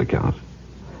savings account.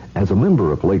 As a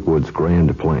member of Lakewood's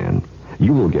Grand Plan,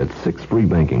 you will get 6 free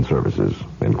banking services,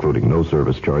 including no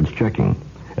service charge checking,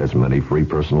 as many free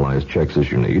personalized checks as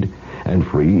you need, and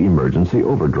free emergency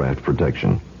overdraft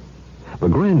protection. The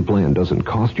Grand Plan doesn't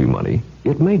cost you money.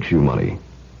 It makes you money.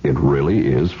 It really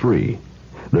is free.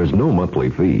 There's no monthly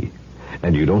fee,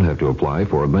 and you don't have to apply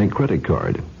for a bank credit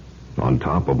card. On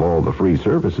top of all the free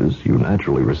services, you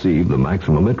naturally receive the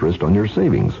maximum interest on your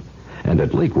savings. And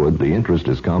at Lakewood, the interest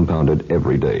is compounded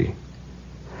every day.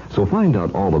 So find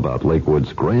out all about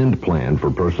Lakewood's Grand Plan for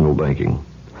personal banking.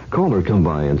 Call or come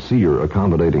by and see your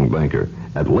accommodating banker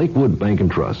at Lakewood Bank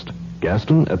and Trust,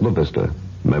 Gaston at La Vista,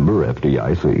 member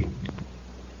FDIC.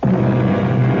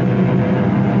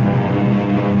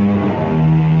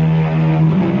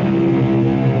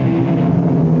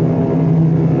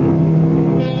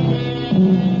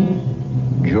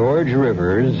 George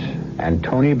Rivers and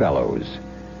Tony Bellows,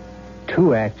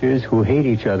 two actors who hate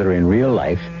each other in real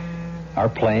life, are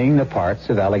playing the parts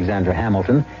of Alexander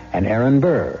Hamilton and Aaron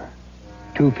Burr,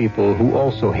 two people who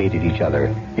also hated each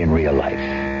other in real life.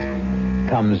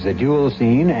 Comes the duel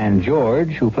scene, and George,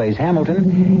 who plays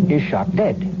Hamilton, is shot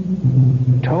dead.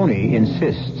 Tony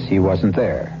insists he wasn't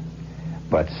there.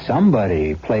 But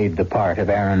somebody played the part of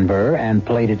Aaron Burr and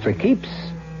played it for keeps.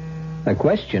 The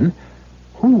question,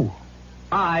 who?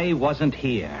 I wasn't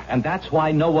here, and that's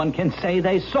why no one can say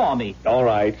they saw me. All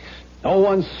right. No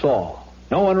one saw.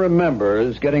 No one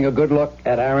remembers getting a good look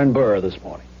at Aaron Burr this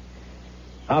morning.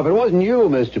 Now, if it wasn't you,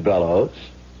 Mr. Bellows,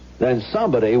 then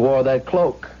somebody wore that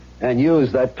cloak and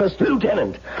used that pistol.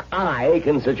 Lieutenant, I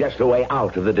can suggest a way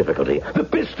out of the difficulty. The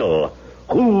pistol.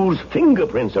 Whose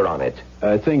fingerprints are on it?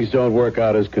 Things don't work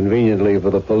out as conveniently for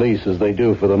the police as they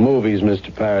do for the movies,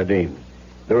 Mr. Paradine.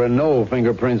 There are no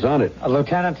fingerprints on it.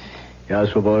 Lieutenant?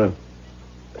 Yes, Swoboda?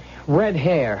 Red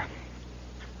hair.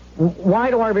 Why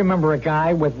do I remember a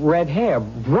guy with red hair?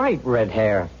 Bright red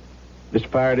hair. Mr.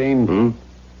 Paradine?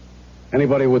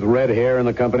 Anybody with red hair in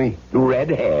the company? Red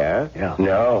hair? Yeah.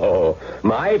 No.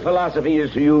 My philosophy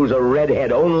is to use a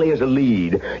redhead only as a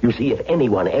lead. You see, if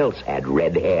anyone else had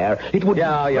red hair, it would...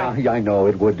 Yeah, I know.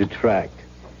 It would detract.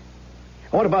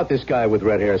 What about this guy with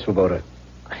red hair, Swoboda?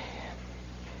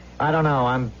 I don't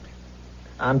know.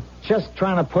 I'm just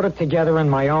trying to put it together in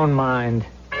my own mind.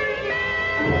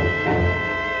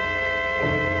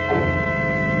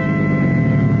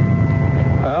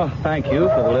 Well, thank you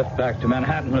for the lift back to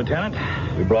Manhattan, Lieutenant.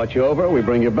 We brought you over. We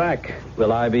bring you back.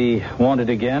 Will I be wanted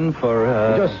again for,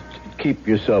 Just keep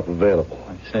yourself available.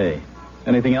 I see.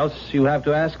 Anything else you have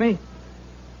to ask me?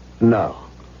 No.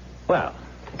 Well,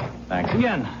 thanks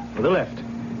again for the lift.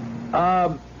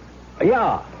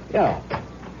 Yeah.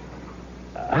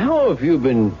 How have you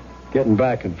been getting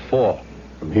back and forth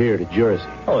from here to Jersey?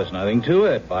 Oh, there's nothing to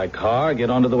it. By car, get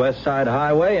onto the West Side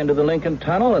Highway, into the Lincoln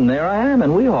Tunnel, and there I am in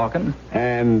Weehawken.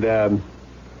 And,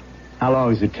 how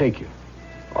long does it take you?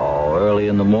 Oh, early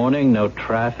in the morning, no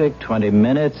traffic, 20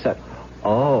 minutes.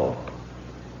 Oh,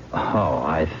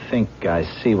 I think I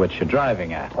see what you're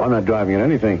driving at. Oh, I'm not driving at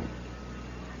anything.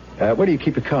 Where do you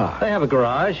keep your car? They have a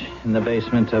garage in the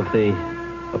basement of the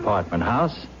apartment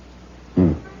house.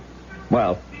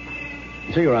 Well,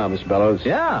 see you around, Mr. Bellows.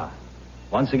 Yeah.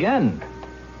 Once again,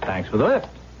 thanks for the lift.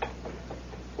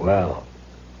 Well,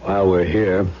 while we're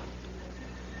here,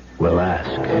 we'll ask.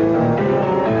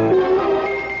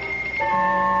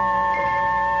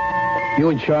 You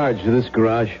in charge of this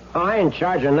garage? Oh, I ain't in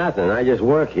charge of nothing. I just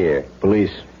work here.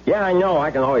 Police? Yeah, I know.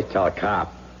 I can always tell a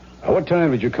cop. What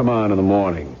time did you come on in the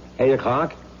morning? 8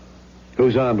 o'clock?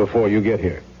 Who's on before you get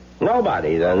here?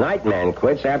 Nobody. The night man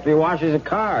quits after he washes the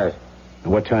cars.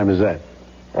 And what time is that?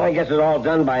 Well, I guess it's all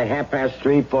done by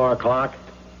 3:30, 4 o'clock.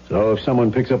 So if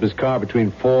someone picks up his car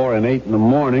between 4 and 8 in the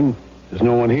morning, there's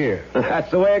no one here. That's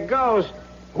the way it goes.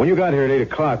 When you got here at 8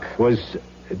 o'clock, was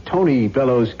Tony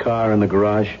Bellows' car in the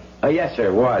garage? Yes, sir,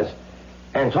 it was.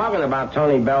 And talking about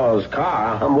Tony Bellows'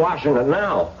 car, I'm washing it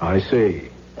now. I see.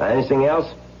 Anything else?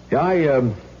 Yeah, I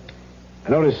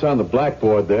noticed on the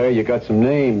blackboard there you got some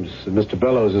names. Mr.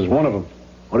 Bellows is one of them.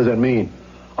 What does that mean?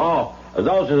 Oh,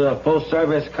 those are the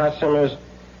full-service customers.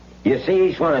 You see,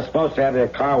 each one is supposed to have their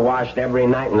car washed every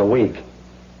night in the week.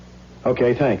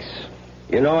 Okay, thanks.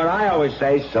 You know what I always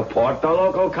say, support the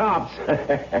local cops.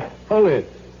 Hold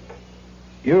it.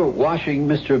 You're washing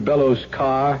Mr. Bellows'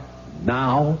 car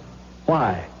now?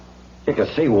 Why? You can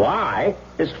see why.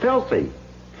 It's filthy.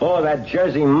 Full of that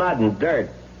Jersey mud and dirt.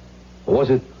 Was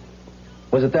it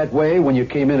that way when you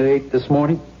came in at 8 this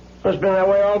morning? It's been that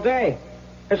way all day.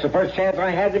 It's the first chance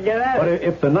I had to get at But it.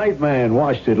 if the night man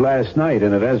washed it last night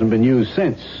and it hasn't been used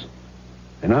since,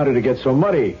 then how did it get so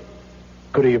muddy?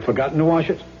 Could he have forgotten to wash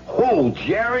it? Who,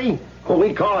 Jerry? Well,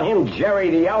 we call him Jerry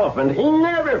the Elephant. He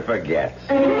never forgets.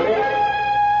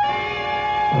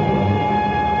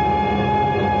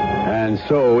 And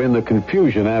so, in the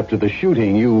confusion after the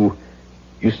shooting, you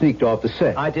sneaked off the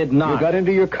set. I did not. You got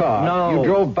into your car. No. You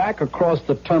drove back across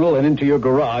the tunnel and into your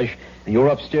garage, and you were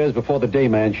upstairs before the day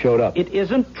man showed up. It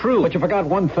isn't true. But you forgot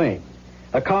one thing.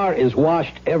 The car is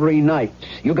washed every night.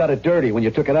 You got it dirty when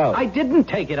you took it out. I didn't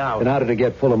take it out. Then how did it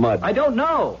get full of mud? I don't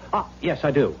know. Yes,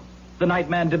 I do. The night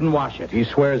man didn't wash it. He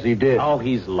swears he did. Oh,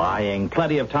 he's lying.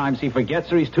 Plenty of times he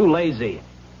forgets or he's too lazy.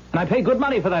 And I pay good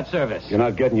money for that service. You're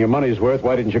not getting your money's worth.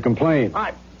 Why didn't you complain?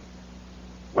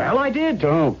 Well, I did.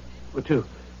 To whom?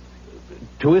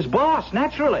 To his boss,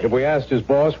 naturally. If we asked his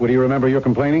boss, would he remember your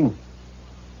complaining?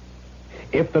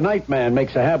 If the night man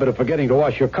makes a habit of forgetting to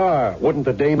wash your car, wouldn't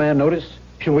the day man notice?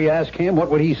 Should we ask him? What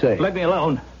would he say? Let me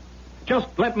alone. Just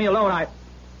let me alone.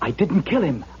 I didn't kill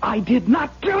him. I did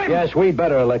not kill him. Yes, we'd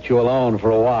better let you alone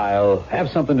for a while. Have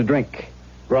something to drink.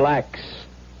 Relax.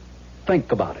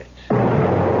 Think about it.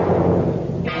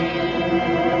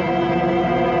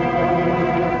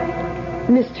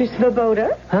 Mr.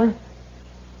 Svoboda? Huh?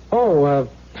 Oh,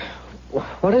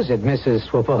 what is it, Mrs.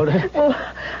 Swoboda? Well,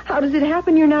 how does it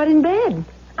happen you're not in bed?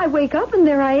 I wake up and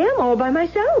there I am all by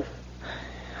myself.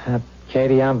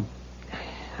 Katie, I'm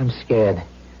scared.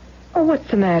 Oh, what's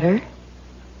the matter?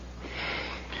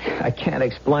 I can't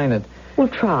explain it. Well,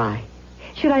 try.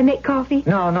 Should I make coffee?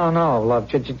 No, love.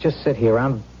 Just sit here.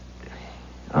 I'm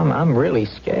really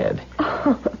scared.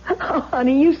 Oh,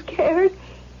 honey, you scared?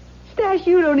 Stash,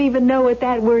 you don't even know what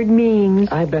that word means.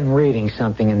 I've been reading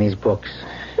something in these books.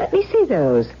 Let me see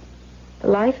those. The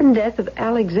Life and Death of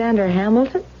Alexander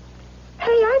Hamilton. Hey,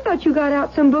 I thought you got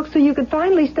out some books so you could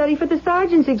finally study for the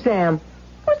sergeant's exam.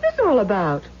 What's this all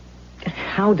about?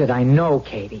 How did I know,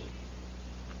 Katie?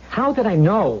 How did I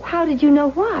know? How did you know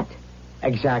what?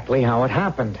 Exactly how it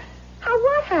happened. How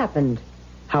what happened?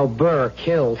 How Burr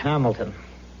killed Hamilton.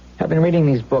 I've been reading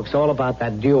these books all about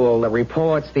that duel, the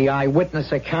reports, the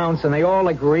eyewitness accounts, and they all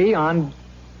agree on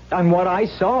what I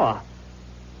saw.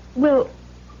 Well,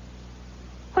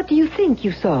 what do you think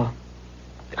you saw?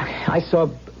 I saw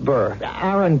Burr,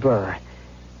 Aaron Burr,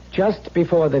 just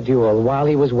before the duel, while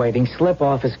he was waiting, slip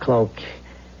off his cloak.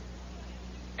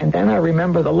 And then I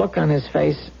remember the look on his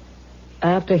face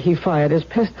after he fired his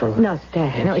pistol. No,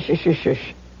 Stash. No,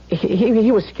 shush.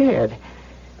 He was scared.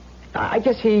 I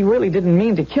guess he really didn't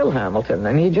mean to kill Hamilton,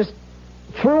 and he just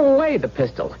threw away the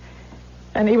pistol.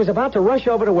 And he was about to rush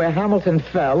over to where Hamilton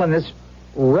fell, and this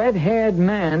red-haired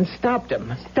man stopped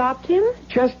him. Stopped him?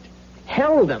 Just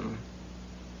held him.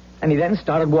 And he then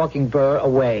started walking Burr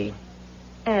away.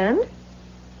 And?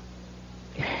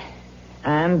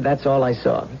 And that's all I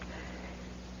saw.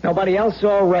 Nobody else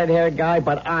saw a red-haired guy,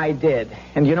 but I did.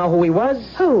 And you know who he was?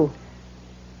 Who?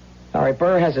 All right,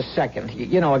 Burr has a second.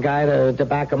 You know, a guy to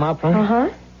back him up, huh? Uh-huh.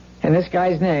 And this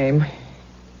guy's name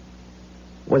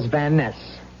was Van Ness.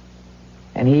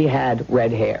 And he had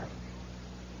red hair.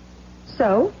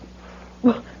 So?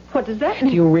 Well, what does that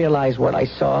mean? Do you realize what I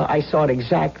saw? I saw it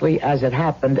exactly as it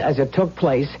happened, as it took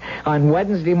place on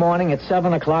Wednesday morning at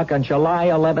 7 o'clock on July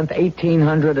 11th,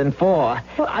 1804.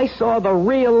 Well, I saw the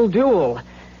real duel.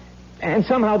 And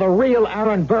somehow the real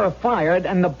Aaron Burr fired,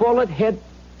 and the bullet hit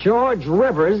George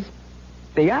Rivers,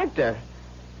 the actor.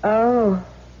 Oh.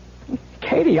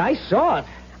 Katie, I saw it.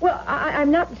 Well,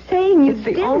 I'm not saying you it's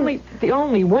didn't. The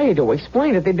only way to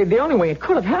explain it, the only way it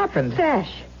could have happened.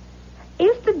 Sash,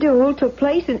 if the duel took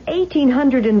place in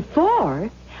 1804,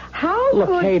 how Look,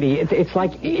 could... Katie, it's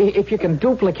like if you can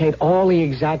duplicate all the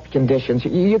exact conditions,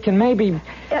 you can maybe...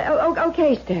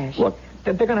 Okay, Stash. Look.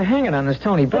 They're going to hang it on this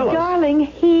Tony Bellows. But, darling,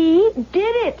 he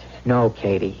did it. No,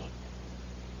 Katie.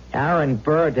 Aaron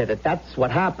Burr did it. That's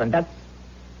what happened.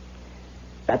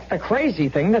 That's the crazy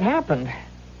thing that happened.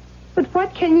 But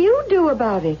what can you do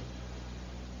about it?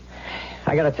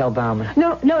 I got to tell Bauman.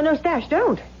 No, Stash,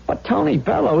 don't. But Tony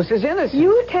Bellows is innocent.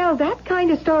 You tell that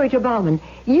kind of story to Bauman.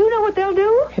 You know what they'll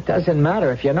do? It doesn't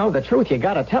matter. If you know the truth, you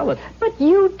got to tell it. But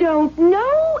you don't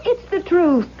know it's the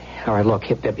truth. All right, look,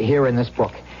 here in this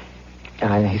book.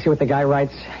 You see what the guy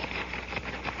writes?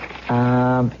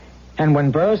 And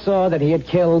when Burr saw that he had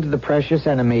killed the precious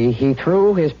enemy, he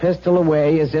threw his pistol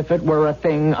away as if it were a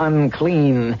thing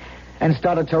unclean and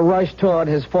started to rush toward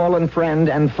his fallen friend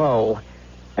and foe.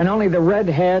 And only the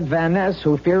red-haired Van Ness,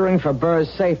 who, fearing for Burr's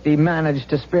safety, managed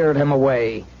to spirit him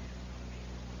away.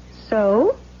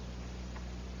 So?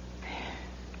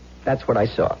 That's what I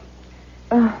saw.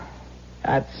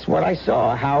 That's what I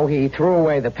saw. How he threw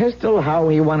away the pistol, how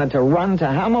he wanted to run to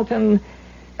Hamilton.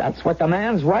 That's what the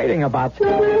man's writing about.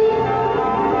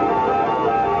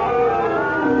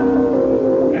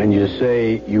 And you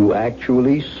say you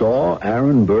actually saw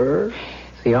Aaron Burr?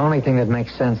 It's the only thing that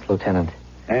makes sense, Lieutenant.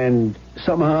 And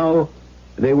somehow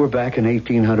they were back in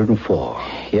 1804.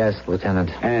 Yes,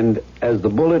 Lieutenant. And as the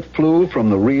bullet flew from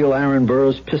the real Aaron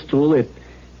Burr's pistol, it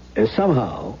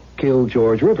somehow killed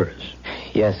George Rivers.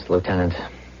 Yes, Lieutenant.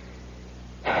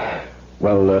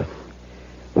 Well,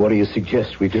 what do you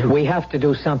suggest we do? We have to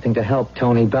do something to help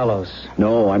Tony Bellows.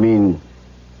 No, I mean,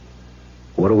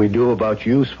 what do we do about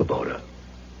you, Svoboda?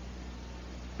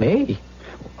 Me?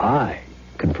 I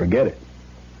can forget it.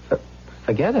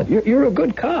 Forget it? You're a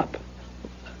good cop.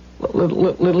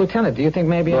 Lieutenant, do you think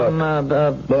maybe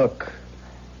Look,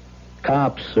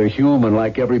 cops are human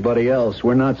like everybody else.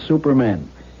 We're not supermen.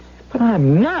 But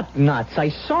I'm not nuts. I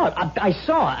saw it. I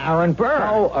saw Aaron Burr.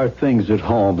 How are things at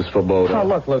home, Svoboda? Oh,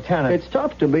 look, Lieutenant. It's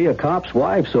tough to be a cop's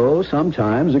wife, so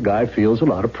sometimes a guy feels a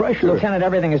lot of pressure. Lieutenant,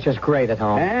 everything is just great at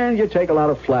home. And you take a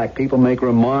lot of flack. People make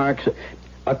remarks.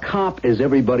 A cop is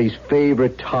everybody's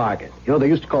favorite target. You know, they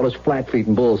used to call us flat-feet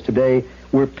and bulls. Today,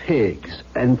 we're pigs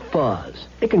and fuzz.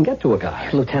 It can get to a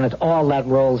guy. Lieutenant, all that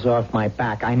rolls off my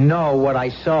back. I know what I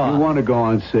saw. You want to go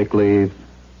on sick leave?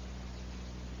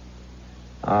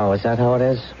 Oh, is that how it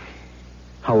is?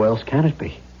 How else can it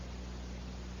be?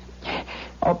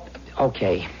 Oh,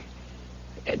 okay.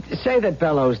 Say that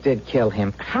Bellows did kill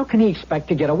him. How can he expect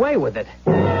to get away with it?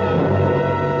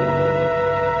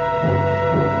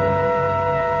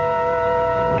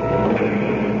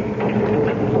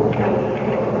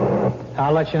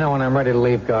 I'll let you know when I'm ready to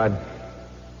leave, guard.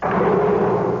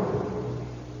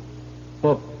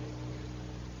 Well,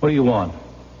 what do you want?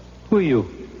 Who are you?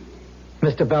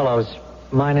 Mr. Bellows,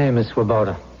 my name is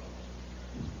Swoboda.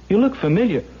 You look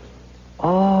familiar.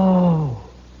 Oh,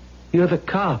 you're the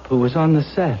cop who was on the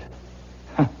set.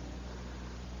 Huh.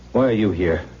 Why are you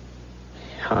here?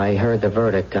 I heard the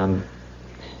verdict. I'm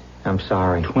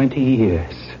sorry. 20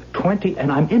 years. 20,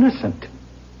 and I'm innocent.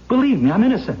 Believe me, I'm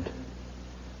innocent.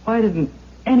 Why didn't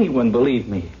anyone believe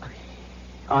me?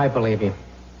 I believe you.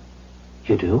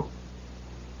 You do?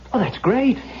 Oh, that's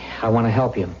great. I want to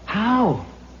help you. How?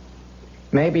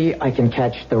 Maybe I can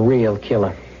catch the real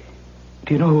killer.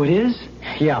 Do you know who it is?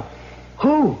 Yeah.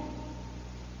 Who?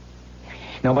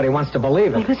 Nobody wants to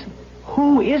believe it. Well, listen,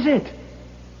 who is it?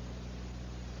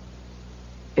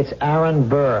 It's Aaron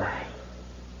Burr.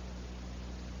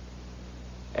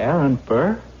 Aaron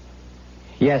Burr?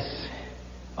 Yes.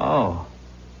 Oh.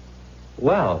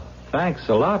 Well, thanks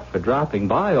a lot for dropping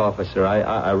by, officer.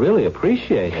 I really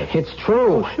appreciate it. It's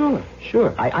true. Oh,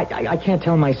 sure. I can't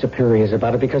tell my superiors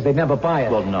about it because they'd never buy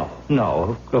it. Well,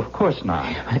 no, of course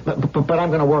not. But I'm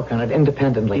going to work on it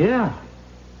independently. Yeah,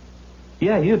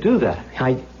 you do that.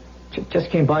 I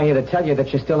just came by here to tell you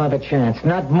that you still have a chance.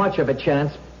 Not much of a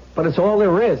chance, but it's all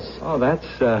there is. Oh,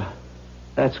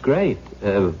 that's great.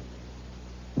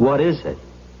 What is it?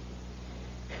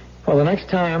 Well, the next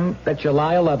time that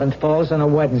July 11th falls on a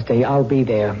Wednesday, I'll be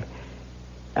there.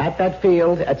 At that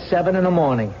field at 7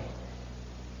 a.m.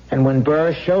 And when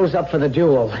Burr shows up for the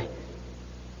duel,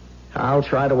 I'll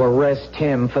try to arrest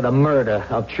him for the murder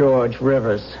of George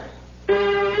Rivers.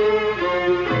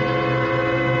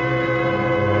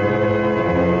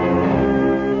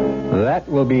 That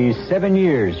will be 7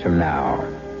 years from now.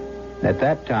 At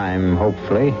that time,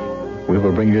 hopefully, we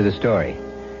will bring you the story.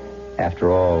 After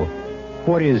all,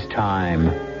 what is time?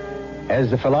 As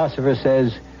the philosopher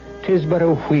says, 'tis but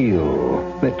a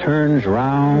wheel that turns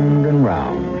round and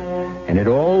round, and it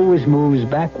always moves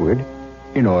backward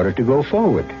in order to go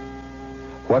forward.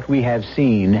 What we have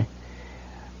seen,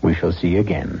 we shall see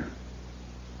again.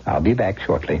 I'll be back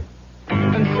shortly.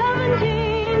 From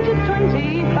 17 to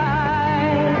 25.